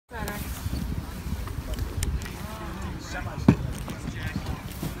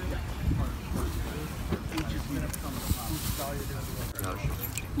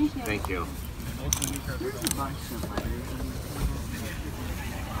Thank you.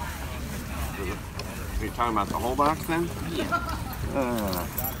 Are you talking about the whole box then? Yeah.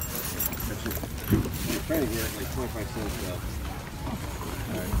 You're trying to get it like 25 cents though.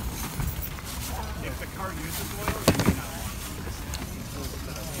 Alright. If the car uses oil, it may not.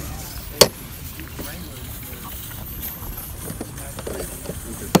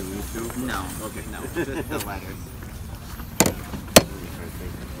 No. Okay. No. Just the letters.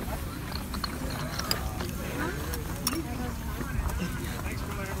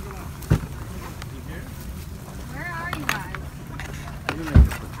 Where are you guys?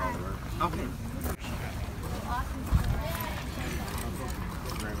 Okay.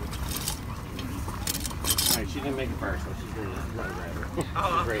 Alright, she didn't make it first, so she's going to run right here. Oh,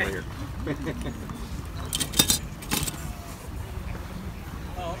 okay. Right later.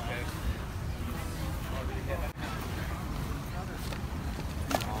 Oh, okay.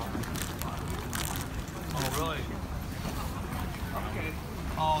 Oh, really? Okay.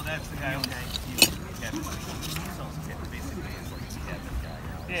 Oh, that's the guy. Okay. He's a cabinet. He sells cabinets. Basically, it's like a cabinet guy.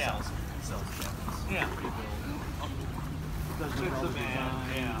 Yeah. Sells cabinets. Yeah. Does the man.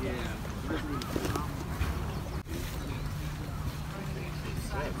 Yeah.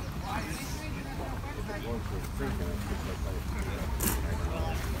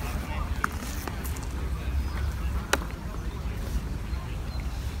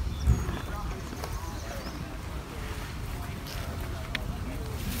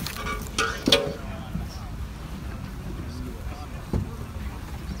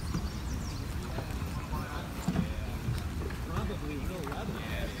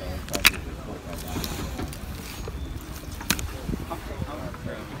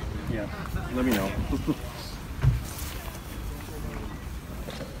 Yeah, let me know.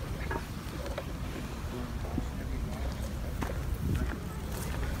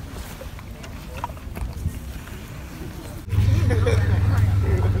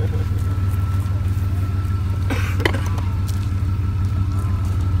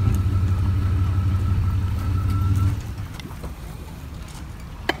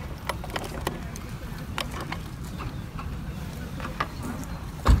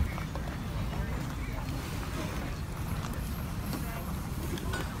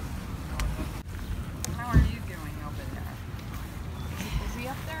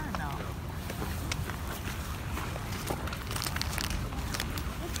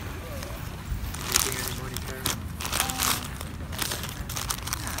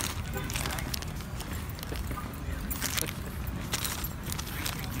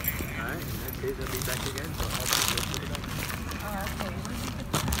 I'll be back again, so I'll just go put it up.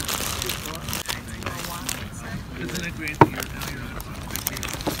 Isn't it great that you're now you're on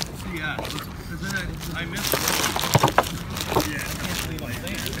vacation? Yeah, isn't it? I miss it. Yeah, I can't believe I'm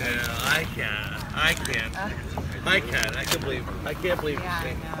there. Yeah, I can't believe it. I can't believe Yeah,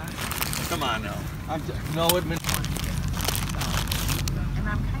 you're I know. Come on now. No admin. And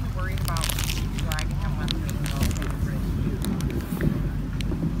I'm kind of worried about driving him on the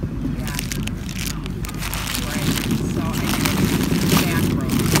yeah. Right. So I think back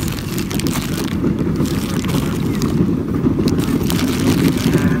roads.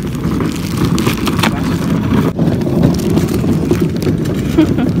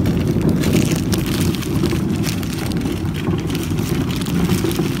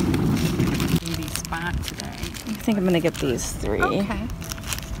 I think I'm gonna get these 3. Okay.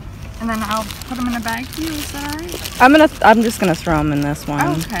 And then I'll put them in a bag for you. Is that all right? I'm just gonna throw them in this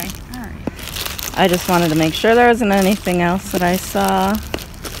one. Okay. All right. I just wanted to make sure there wasn't anything else that I saw.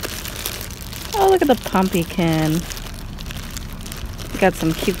 Oh, look at the pumpkin. Got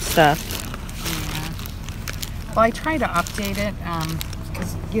some cute stuff. Yeah. Well, I try to update it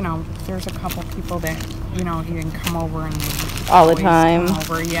because you know there's a couple people that you know even come over and All the time. come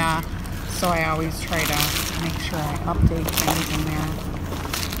over. Yeah. So I always try to make sure I update things in there.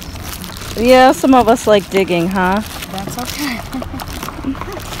 Yeah, some of us like digging, huh? That's okay.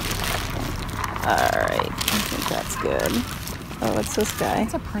 Alright, I think that's good. Oh, what's this guy?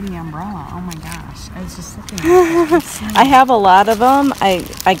 That's a pretty umbrella. Oh my gosh. I was just looking at it. I have a lot of them. I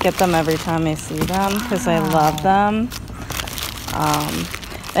get them every time I see them because I love them.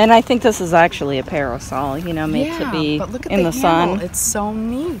 And I think this is actually a parasol, you know, made to be but look at in the handle. sun. It's so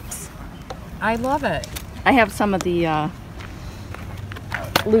neat. I love it. I have some of the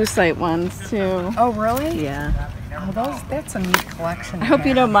lucite ones too. Oh, really? Yeah. Oh, that's a neat collection. I hope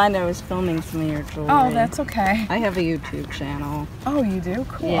you don't mind I was filming some of your jewelry. Oh, that's okay. I have a YouTube channel. Oh, you do?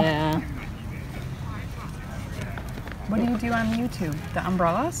 Cool. Yeah. What do you do on YouTube? The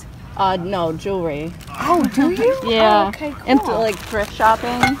umbrellas? No, jewelry. Oh, do you? Yeah. Oh, okay, cool. Into like thrift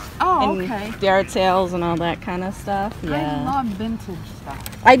shopping. Oh, and okay. yard sales and all that kind of stuff. Yeah. I love vintage stuff.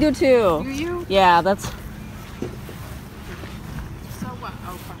 I do too. Do you? Yeah, that's. So what?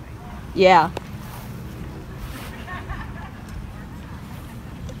 Oh, fine. Yeah.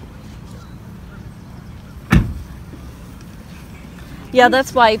 Yeah,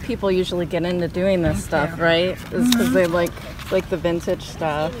 that's why people usually get into doing this stuff, right? Is because they like the vintage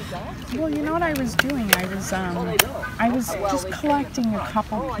stuff. Well, you know what I was doing? I was just collecting a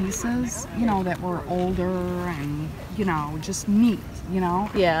couple pieces, you know, that were older and, you know, just neat, you know?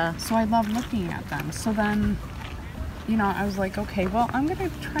 Yeah. So I love looking at them. So then, you know, I was like, okay, well, I'm going to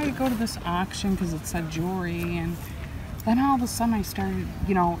try to go to this auction because it said jewelry. And then all of a sudden I started,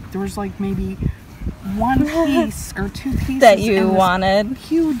 you know, there was like maybe one piece or two pieces That you in this wanted.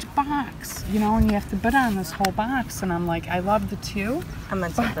 huge box, you know, and you have to bid on this whole box. And I'm like, I love the two. I'm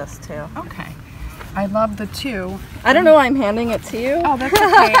gonna take this too. Okay. I love the two. I don't know why I'm handing it to you. Oh, that's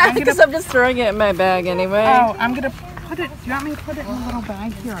okay. Because I'm just throwing it in my bag anyway. Oh, I'm going to put it, do you want me to put it in a little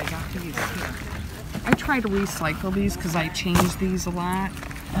bag? Here, I got these here. I try to recycle these because I change these a lot.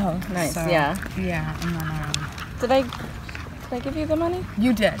 Oh, nice. So, yeah. Yeah, and then Did I give you the money?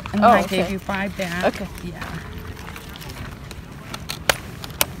 you did, and then Oh, I okay. gave you 5 back. Okay. Yeah.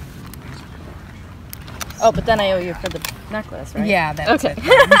 Oh, but then I owe you for the necklace, right? Yeah, that's Okay. it.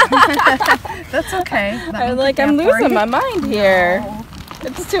 That's okay. Let me I'm like, get I'm that for losing you. my mind here.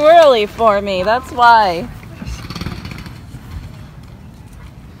 It's too early for me. That's why.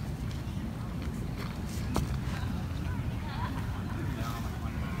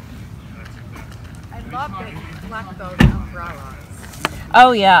 I love that you collect those umbrellas.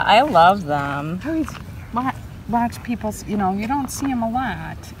 Oh yeah, I love them. I always watch people, you know, you don't see them a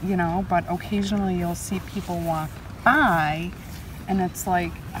lot, you know, but occasionally you'll see people walk by and it's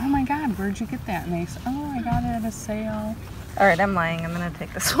like, oh my God, where'd you get that? And they say, oh, I got it at a sale. All right, I'm lying. I'm gonna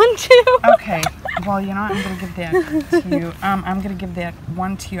take this one too. Okay, well, you know what, I'm gonna give that to you. I'm gonna give that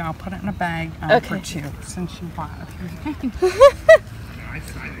one to you. I'll put it in a bag for Okay. 2 since you bought it.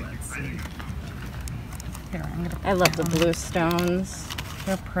 Let's see. Here, I'm gonna put I love that the one. blue stones.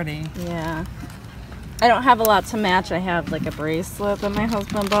 They're pretty. Yeah. I don't have a lot to match. I have like a bracelet that my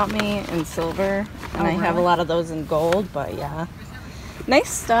husband bought me in silver, and I have a really? lot of those in gold, but yeah.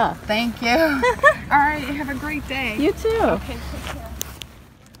 Nice stuff. Thank you. All right, have a great day. You too. Okay, take care.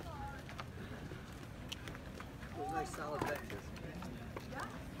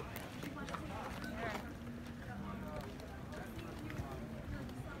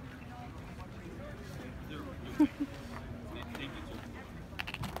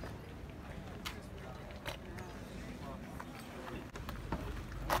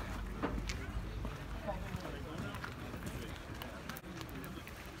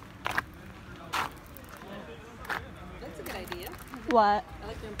 That's a good idea. What? I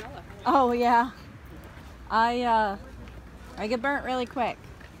like the umbrella. Oh yeah. I get burnt really quick.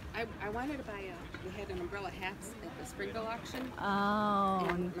 I wanted to buy we had an umbrella hats at the Springville auction. Oh.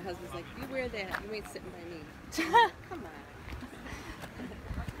 And my husband's like, you wear that, you ain't sitting by me. Come on.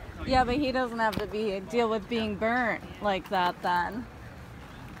 Yeah, but he doesn't have to deal with being burnt like that then.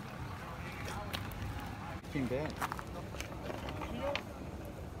 Came back.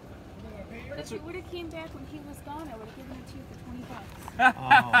 If you would have came back when he was gone, I would have given it to you for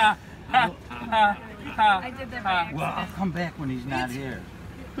 $20. I did that by accident. Well, I'll come back when he's not here.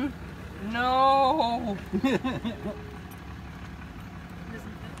 No.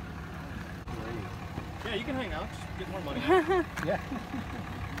 Yeah, you can hang out. Just get more money. Yeah.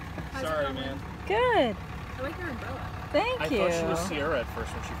 Sorry, man. Good. I like your umbrella. Thank I you. thought she was Sierra at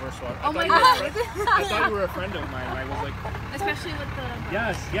first when she first walked. Oh my God! God. I thought you were a friend of mine. I was like, Especially with the...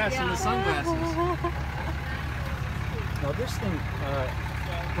 yes, and the sunglasses. Now this thing,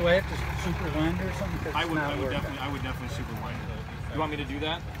 do I have to super wind or something? 'Cause I it's would not working. definitely super wind it. You want me to do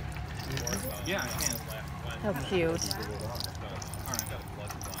that? Yeah, I can. How cute.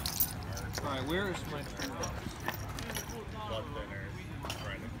 All right, where is my turn?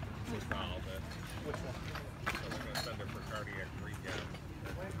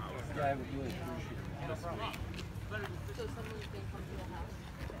 Yeah, I would really appreciate it. So someone's going to come to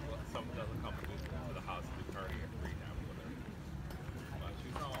the house?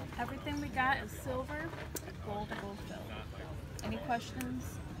 Everything we got is silver, gold filled. Any questions?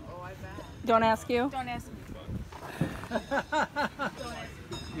 Oh, I bet. Don't ask you? Don't ask me.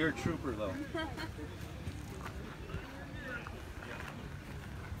 You're a trooper though.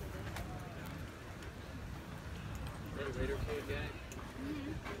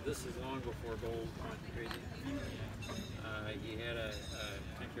 This is long before gold went crazy. He had a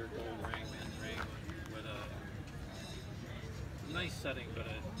 10-karat gold ring, men's ring, with a nice setting, but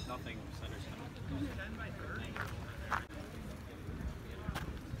nothing center stone.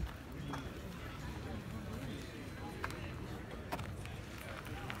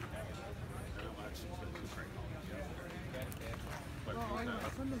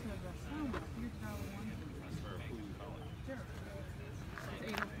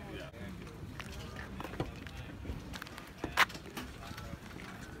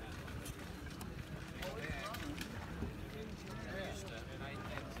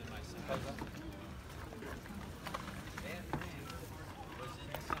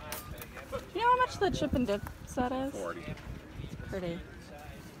 Do you know how much the chip and dip set is? 40. Pretty.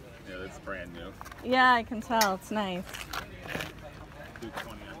 Yeah, that's brand new. Yeah, I can tell. It's nice. Do 20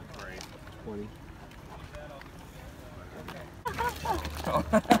 on the trade. 20.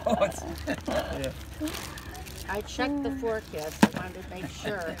 I checked the forecast. I wanted to make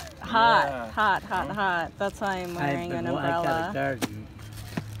sure. Hot. That's why I'm wearing an I got umbrella. a garden.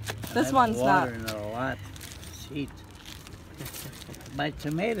 This one's not. Watering it a lot. It's heat. My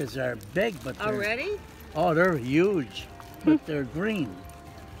tomatoes are big, but they're, Already? oh, they're huge, but they're green.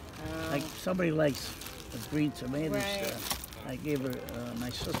 Like somebody likes the green tomatoes. Right. I gave her my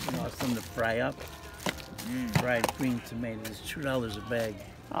sister-in-law some to fry up. Fried green tomatoes, $2 a bag.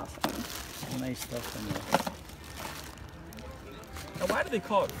 Awesome. Some nice stuff in there. Now, why do they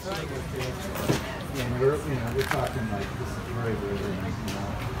call it Flea? Yeah, we're talking like this is very, very,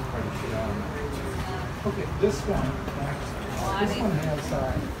 quite a shit out of it. Okay, this one has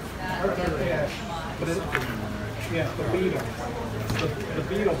but it, yeah, the beetle. The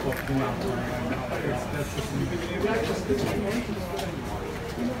beetle book came out right now. That's just this one.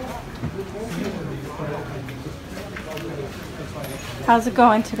 How's it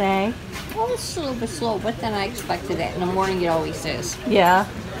going today? Well, it's a little bit slow, but then I expected that. In the morning, it always is. Yeah.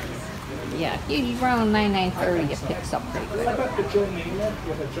 Yeah, around 9:30, it picks up pretty good. I got the Joe Namath.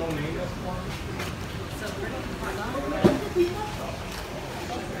 You have a Joe Namath one?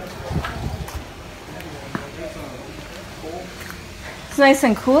 It's nice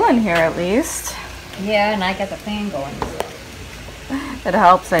and cool in here at least. Yeah, and I got the fan going. It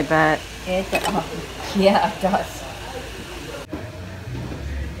helps, I bet. Yeah, it does.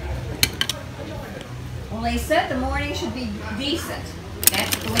 Well, they said the morning should be decent.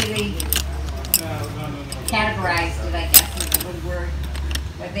 That's the way they categorized it, I guess is a good word.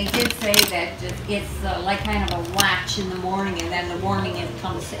 But they did say that it's like kind of a watch in the morning, and then the morning it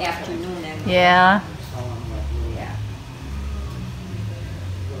comes afternoon. And Yeah. yeah.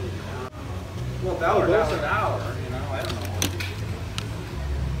 Well, $1 an hour, I don't know.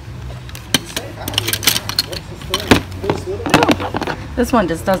 What's the story? This one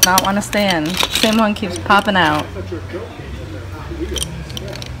just does not want to stand. Same one keeps popping out. I thought you were joking.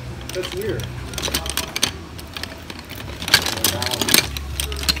 Yeah, that's weird.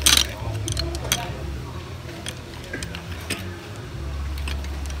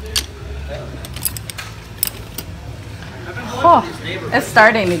 Oh, it's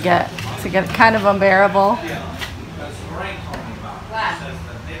starting to get kind of unbearable. Pretty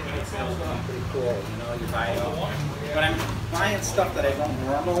cool, you buy it all. But I'm buying stuff that I don't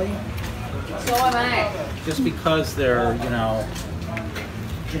normally. So am I. Just because they're,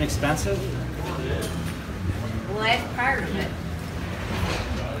 inexpensive. Well, that's part of it.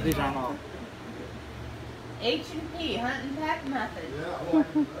 These aren't all. H&P, hunt and peck method.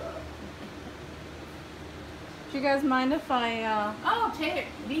 Do you guys mind if I, Oh, Taylor,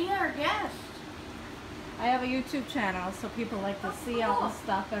 be our guest. I have a YouTube channel, so people like to see all the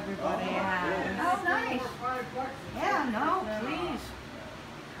stuff everybody has. Oh, nice. Yeah, no, please.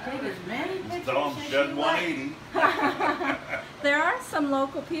 Take as many pictures Tell them as shed you like. 180. There are some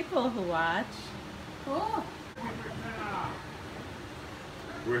local people who watch. Cool.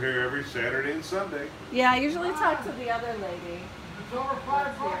 We're here every Saturday and Sunday. Yeah, I usually talk to the other lady. It's over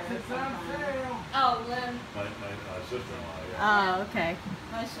 $5, it's on sale. Oh, Lynn, My sister-in-law, yeah. Oh, okay.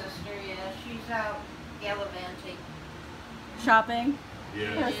 my sister, yeah, she's out gallivanting. Shopping Yeah.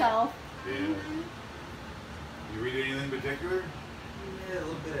 herself. Yeah. You read anything particular? Yeah, a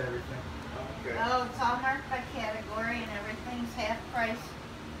little bit of everything. Okay. Oh, it's all marked by category and everything's half price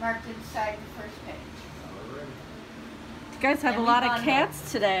marked inside the first page. You guys have a lot of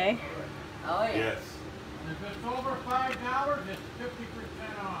cats today. Oh, yeah. Yes. If it's over $5, it's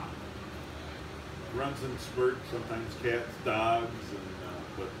 50% off. Runs in spurts, sometimes cats, dogs, and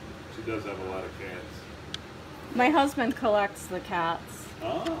but she does have a lot of cats. My husband collects the cats.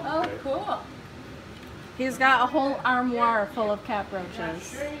 Oh, Oh, okay. cool. He's got a whole armoire full of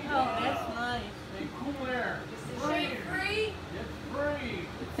cockroaches. Oh, that's nice. And cool air. Shade free? It's free.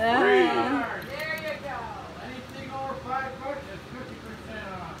 Yeah. There you go. Anything over $5, it's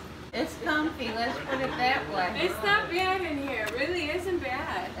 50% off. It's comfy, let's put it that way. It's not bad in here. It really isn't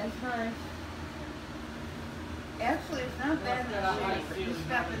bad. That's right. Actually, it's not bad in the shade, but you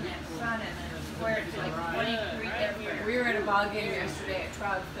step in that sun and it's where it's like 23 different. We were at a ball game yesterday at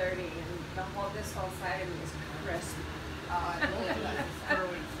 12:30, and this whole side of me is crisp. I believe it's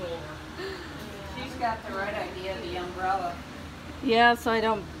sterling silver. She's got the right idea, the umbrella. Yeah, so I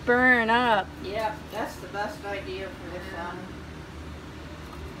don't burn up. Yep, that's the best idea for the sun.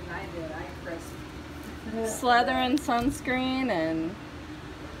 And I did. I crisped. Slather in sunscreen and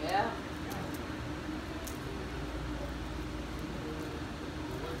Yeah.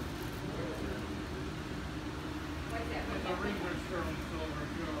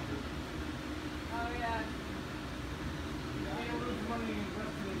 Oh yeah.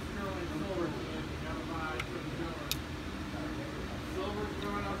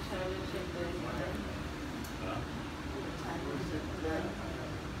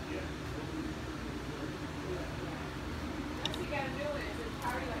 What's he got to do with it? It's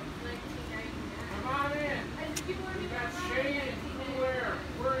probably like $19.99. Come on in. And people are We even got buying shade it. and cool air,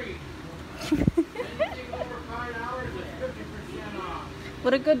 free. Anything over $5 is 50% off.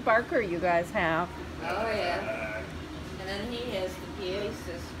 what a good barker you guys have. Oh, yeah. And then he has the PA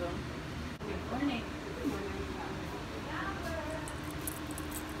system. Good morning.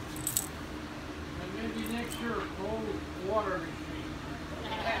 And maybe next year, a cold water machine.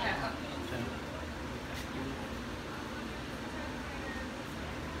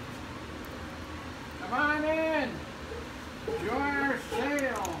 Come on in. Enjoy our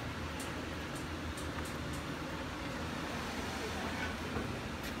sale.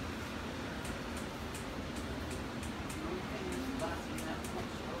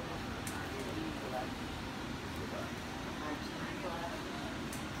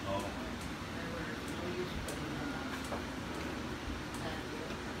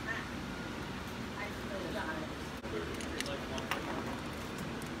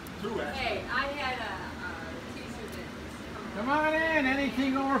 Hey, I had a t-shirt that Come on in.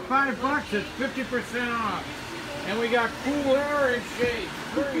 Anything over $5, it's 50% off. And we got cool air and shade,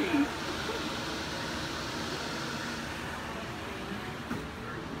 free.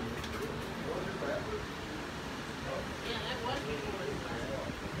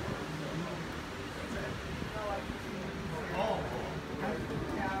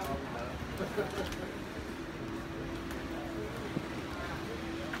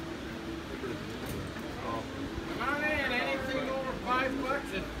 Come on in. Anything over $5,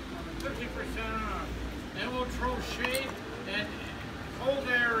 it's 50% off. And we'll throw shade and cold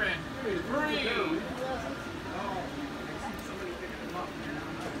air in. Free.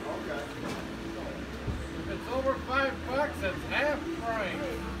 If it's over $5, it's half price.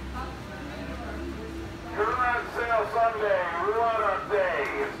 Garage sale Sunday, Ruan Day.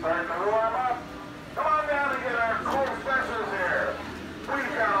 It's starting to warm up. Come on down and get our cool specials here.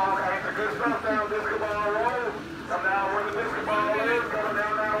 We've got all kinds of good stuff down Disco Ball Road. Come down where the Disco Ball is. Coming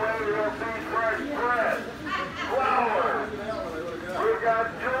down that way, you'll see fresh bread, flowers. We've got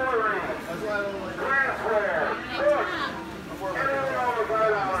jewelry, glassware, books. Anything over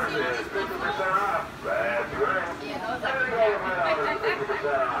 $5 is 50% off. That's right. Anything over $5 is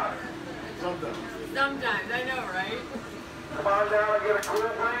 50% off. sometimes, I know, right? Come on down and get a cool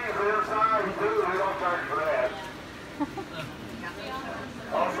breeze inside too. We don't charge for that.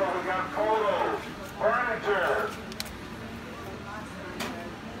 Also, we got photos, furniture.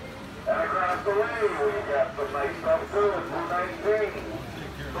 And across the way, we got some nice stuff too at 219.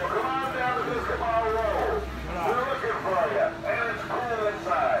 So come on down to Disco Ball Road. We're looking for you, and it's cool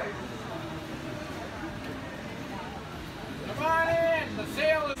inside. Come on in. The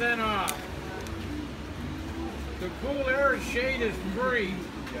sale is then off. The cool air and shade is free.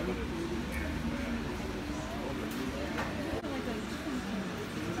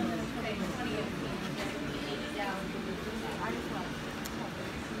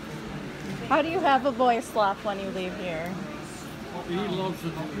 How do you have a voice left when you leave here? He loves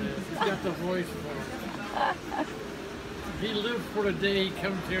it over there. He's got the voice for it. He lives for the day he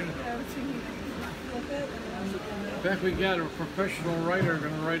comes here. In fact, we got a professional writer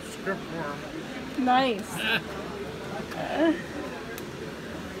going to write script for him. Nice.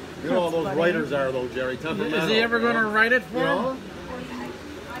 You know how those writers are, though, Jerry. Is he ever going to write it for him?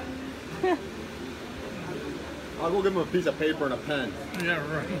 I'll go give him a piece of paper and a pen. Yeah,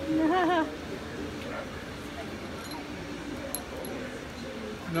 right.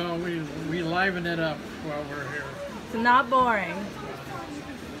 No, we liven it up while we're here. It's not boring.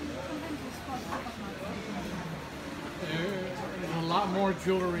 There's a lot more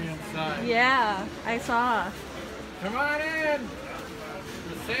jewelry inside. Yeah, I saw. Come on in.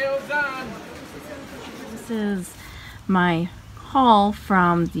 The sale's on. This is my haul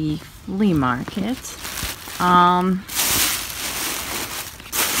from the flea market.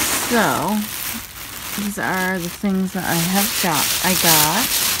 So these are the things that I got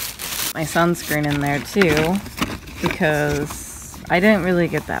my sunscreen in there too, because I didn't really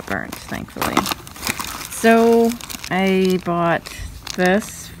get that burnt, thankfully. So I bought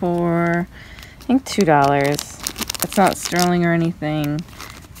this for, I think, $2. It's not sterling or anything,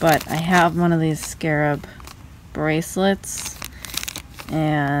 but I have one of these scarab bracelets,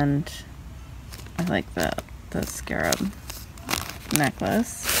 and I like the scarab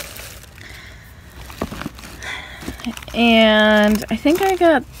necklace. And I think I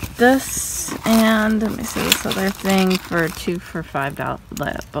got this and, let me see, this other thing for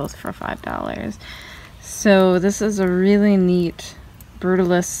 $5, both for $5. So this is a really neat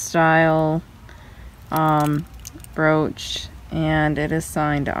brutalist style brooch, and it is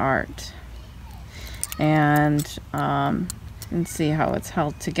signed art. And you can see how it's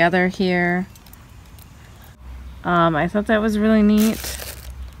held together here. I thought that was really neat.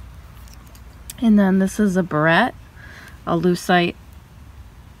 And then this is a barrette, a lucite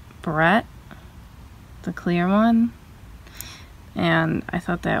barrette, the clear one. And I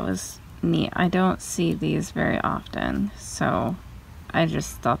thought that was neat. I don't see these very often, so I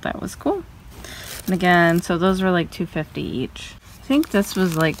just thought that was cool. And again, so those were like $2.50 each. I think this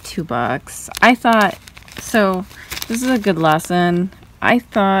was like $2. I thought, so this is a good lesson. I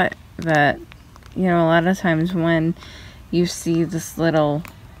thought that, you know, a lot of times when you see this little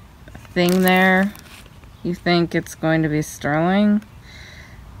thing there, you think it's going to be sterling,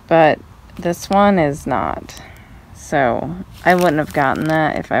 but this one is not. So I wouldn't have gotten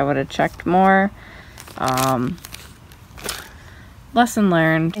that if I would have checked more. Lesson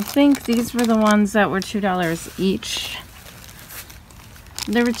learned. I think these were the ones that were $2 each.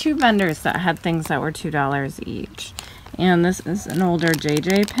 There were two vendors that had things that were $2 each. And this is an older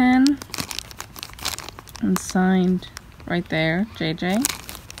JJ pen. And signed right there, JJ.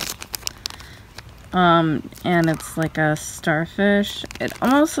 And it's like a starfish. It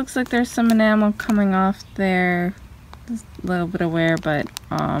almost looks like there's some enamel coming off there. Just a little bit of wear, but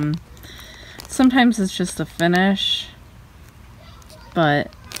sometimes it's just a finish.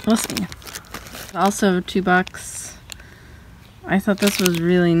 But we'll see. Also $2. I thought this was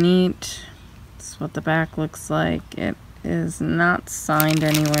really neat. This is what the back looks like. It is not signed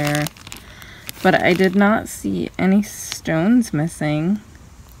anywhere, but I did not see any stones missing.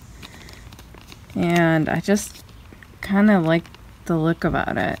 And I just kind of like the look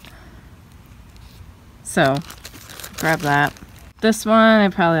about it. So, grab that. This one I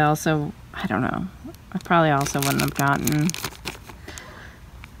probably also, I don't know. I probably also wouldn't have gotten.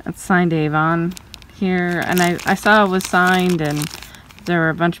 It's signed Avon here. And I saw it was signed, and there were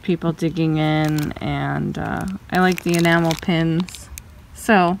a bunch of people digging in. And I like the enamel pins.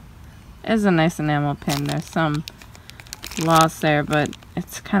 So, it's a nice enamel pin. There's some loss there, but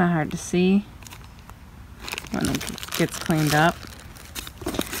it's kind of hard to see when it gets cleaned up.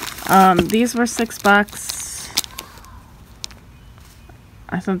 These were $6.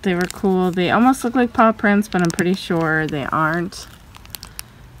 I thought they were cool. They almost look like paw prints, but I'm pretty sure they aren't.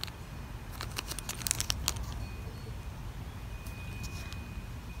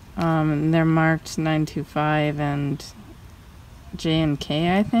 They're marked 925 and J and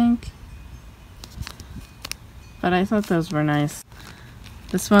K, I think. But I thought those were nice.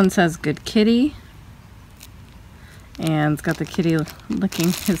 This one says Good Kitty. And it's got the kitty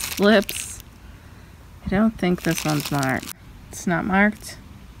licking his lips. I don't think this one's marked. It's not marked.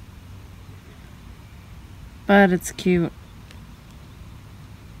 But it's cute.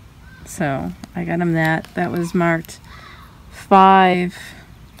 So I got him that. That was marked $5.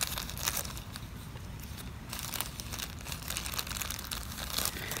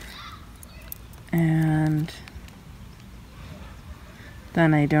 And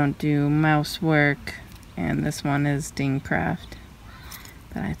then I don't do mouse work. And this one is Dingcraft.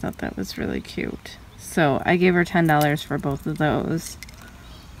 But I thought that was really cute. So I gave her $10 for both of those.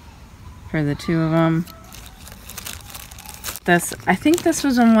 For the two of them. This, I think this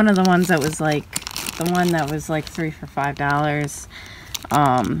was on one of the ones that was like, the one that was like 3 for $5.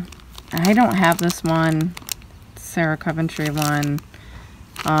 I don't have this one. Sarah Coventry one.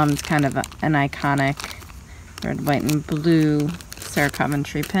 It's kind of an iconic red, white, and blue Sarah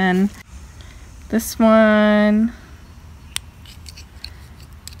Coventry pen. This one,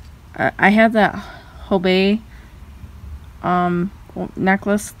 I had that Hobei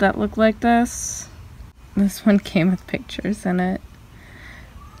necklace that looked like this. This one came with pictures in it.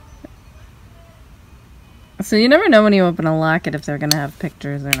 So you never know when you open a locket if they're gonna have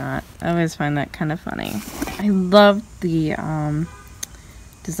pictures or not. I always find that kind of funny. I love the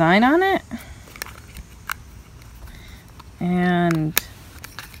design on it. And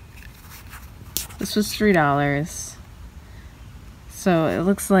this was $3. So it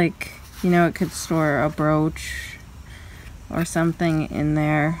looks like, you know, it could store a brooch or something in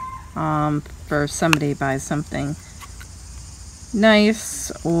there for somebody buys something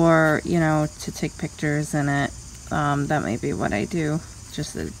nice, or, you know, to take pictures in it. That might be what I do,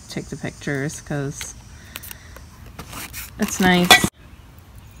 just to take the pictures because it's nice.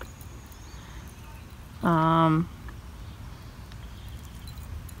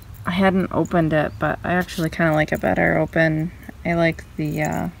 I hadn't opened it, but I actually kind of like it better open. I like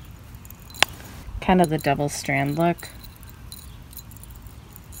the kind of the double strand look.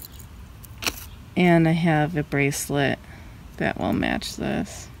 And I have a bracelet that will match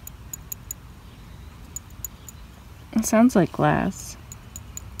this. It sounds like glass.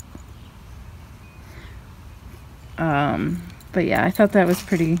 But yeah, I thought that was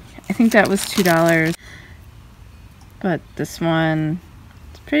pretty. I think that was $2. But this one,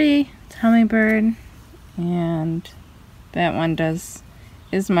 it's pretty. It's hummingbird, and that one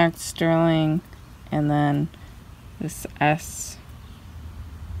is marked sterling, and then this S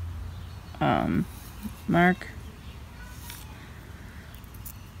mark,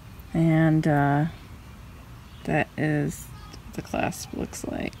 and that is what the clasp looks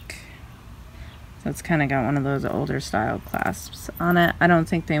like. So it's kind of got one of those older style clasps on it. I don't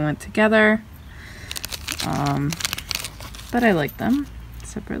think they went together, but I like them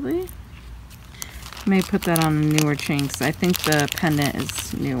separately. I may put that on a newer chain because I think the pendant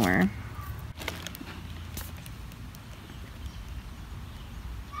is newer.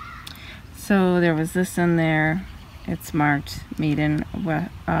 So there was this in there. It's marked made in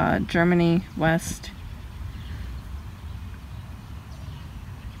Germany West.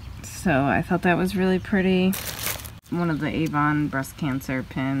 So I thought that was really pretty. One of the Avon breast cancer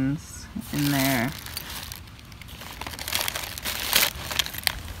pins in there.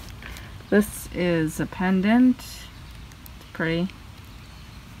 This is a pendant. It's pretty.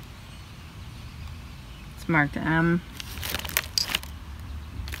 It's marked M.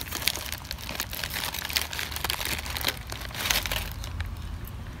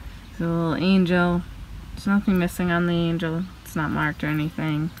 It's a little angel. There's nothing missing on the angel. It's not marked or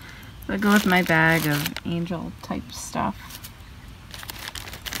anything. So I go with my bag of angel type stuff.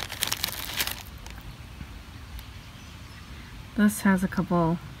 This has a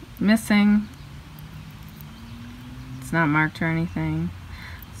couple missing. It's not marked or anything.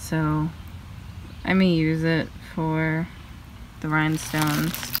 So I may use it for the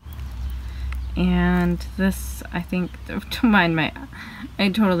rhinestones. And this, I think, don't mind my, I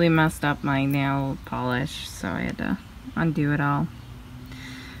totally messed up my nail polish, so I had to undo it all.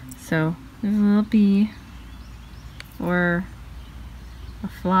 So there's a little bee, or a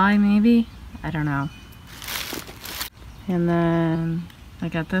fly maybe, I don't know. And then I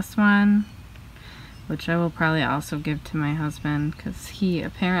got this one, which I will probably also give to my husband because he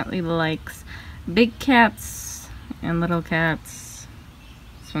apparently likes big cats and little cats.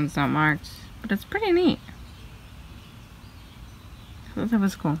 This one's not marked, but it's pretty neat. So that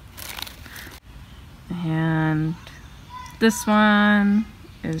was cool. And this one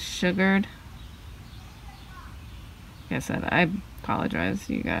is sugared. Like I said, I apologize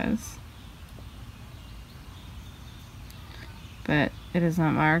to you guys, but it is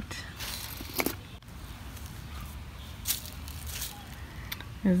not marked.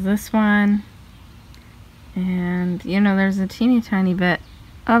 There's this one, and you know, there's a teeny tiny bit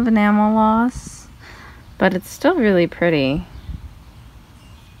of enamel loss, but it's still really pretty.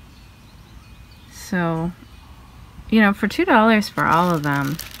 So, you know, for $2 for all of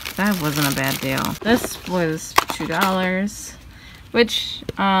them, that wasn't a bad deal. This was $2, which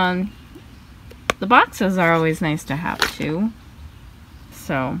the boxes are always nice to have too.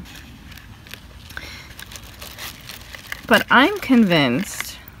 So, but I'm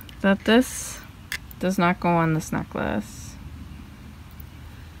convinced that this does not go on this necklace.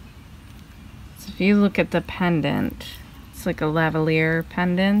 So if you look at the pendant, it's like a lavalier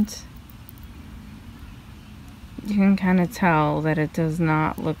pendant. You can kind of tell that it does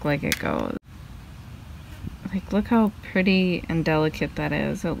not look like it goes. Like, look how pretty and delicate that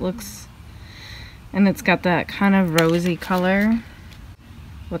is. It looks, and it's got that kind of rosy color,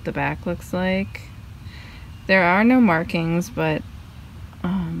 what the back looks like. There are no markings, but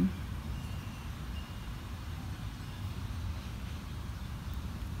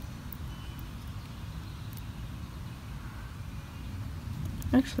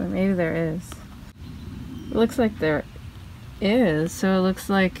Actually, maybe there is. It looks like there is, so it looks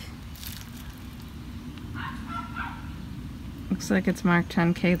like it's marked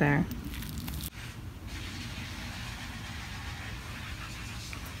 10K there.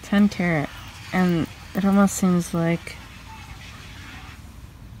 10 carat, and it almost seems like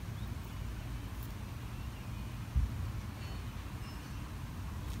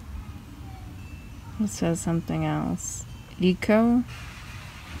it says something else. Eco.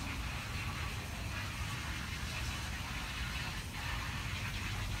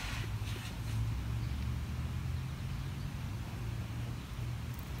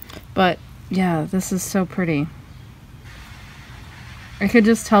 But yeah, this is so pretty. I could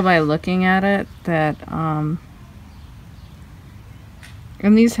just tell by looking at it that and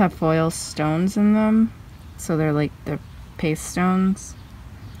these have foil stones in them, so they're like the paste stones.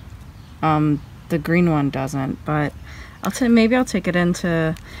 The green one doesn't, but maybe I'll take it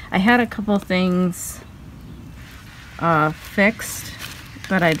into, I had a couple things fixed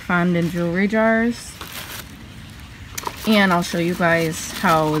that I'd found in jewelry jars, and I'll show you guys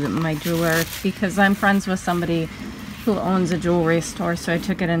how my jeweler, because I'm friends with somebody who owns a jewelry store, so I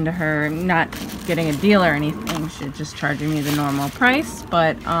took it into her, not getting a deal or anything, she's just charging me the normal price,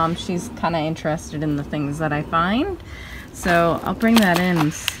 but she's kind of interested in the things that I find, so I'll bring that in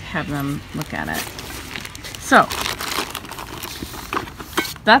and have them look at it. So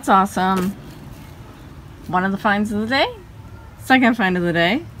that's awesome. One of the finds of the day. Second find of the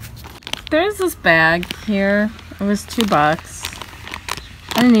day. There's this bag here. It was $2.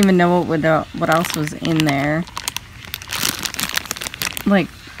 I didn't even know what else was in there. Like,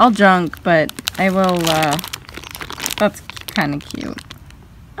 all junk, but I will, that's kind of cute.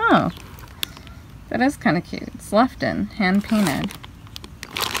 Oh, that is kind of cute. It's Lefton, hand painted.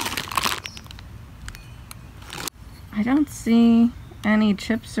 I don't see any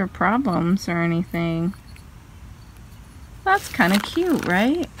chips or problems or anything. That's kind of cute,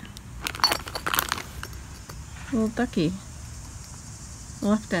 right? Little ducky.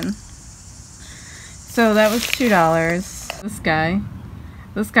 Lefton. So that was $2.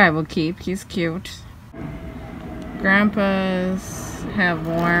 This guy will keep. He's cute. Grandpa's have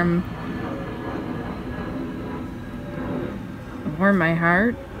warm my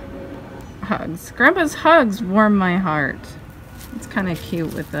heart. Hugs. Grandpa's hugs warm my heart. It's kind of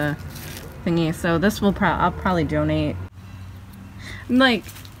cute with the thingy. So this will I'll probably donate. Like,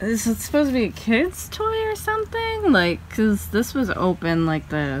 is it supposed to be a kid's toy or something? Like, cause this was open like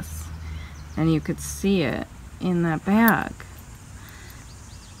this, and you could see it in that bag.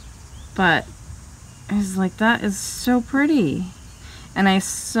 But I was like, that is so pretty. And I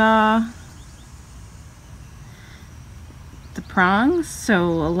saw the prongs, so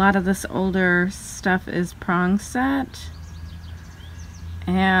a lot of this older stuff is prong set,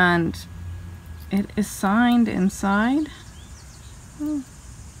 and it is signed inside.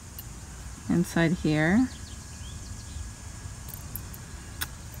 Inside here,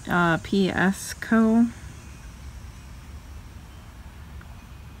 PS Co.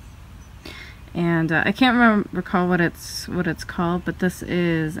 And I can't recall what it's called, but this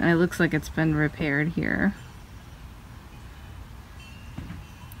is, and it looks like it's been repaired here.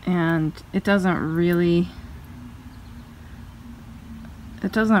 And it doesn't really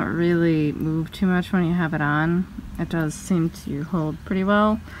move too much when you have it on. It does seem to hold pretty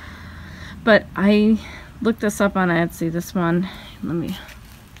well. But I looked this up on Etsy, this one. Let me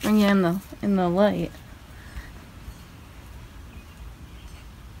bring you in the light.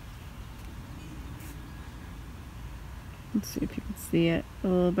 Let's see if you can see it a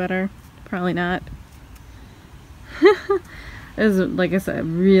little better. Probably not. It's, like I said,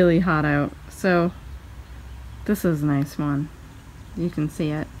 really hot out. So this is a nice one. You can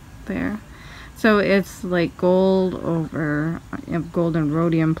see it there. So it's like gold over, gold and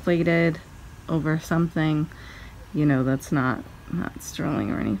rhodium plated over something, you know, that's not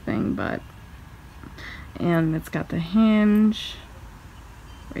sterling or anything, but, and it's got the hinge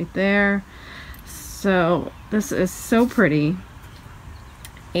right there. So this is so pretty.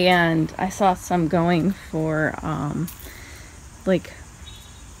 And I saw some going for like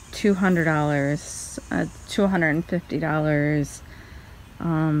 $200, $250,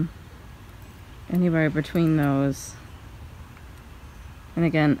 anywhere between those. And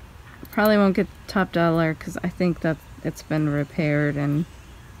again, probably won't get top dollar because I think that it's been repaired, and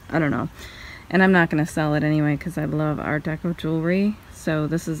I don't know. And I'm not going to sell it anyway because I love Art Deco jewelry. So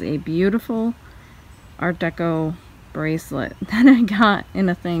this is a beautiful Art Deco bracelet that I got in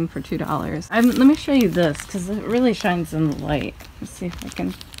a thing for $2. Let me show you this because it really shines in the light. Let's see if I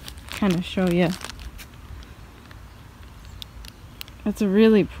can kind of show you. It's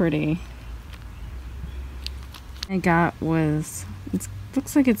really pretty. I got was, it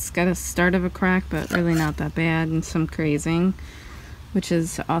looks like it's got a start of a crack, but really not that bad, and some crazing, which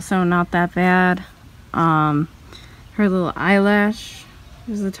is also not that bad. Her little eyelash,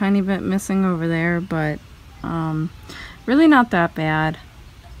 there's a tiny bit missing over there, but really not that bad.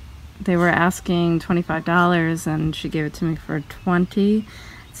 They were asking $25 and she gave it to me for $20.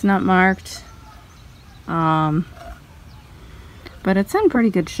 It's not marked, but it's in pretty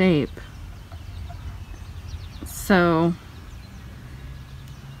good shape. So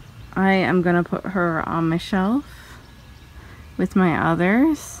I am gonna put her on my shelf with my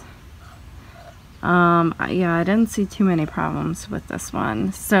others. Yeah, I didn't see too many problems with this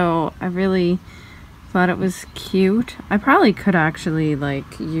one, so I really thought it was cute. I probably could actually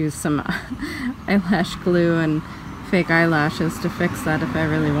like use some eyelash glue and fake eyelashes to fix that if I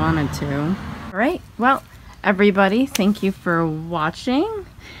really wanted to. Alright, well everybody, thank you for watching.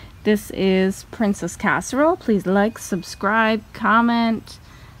 This is Princess Casserole. Please like, subscribe, comment,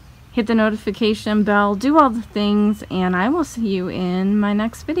 hit the notification bell, do all the things, and I will see you in my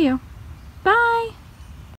next video. Bye!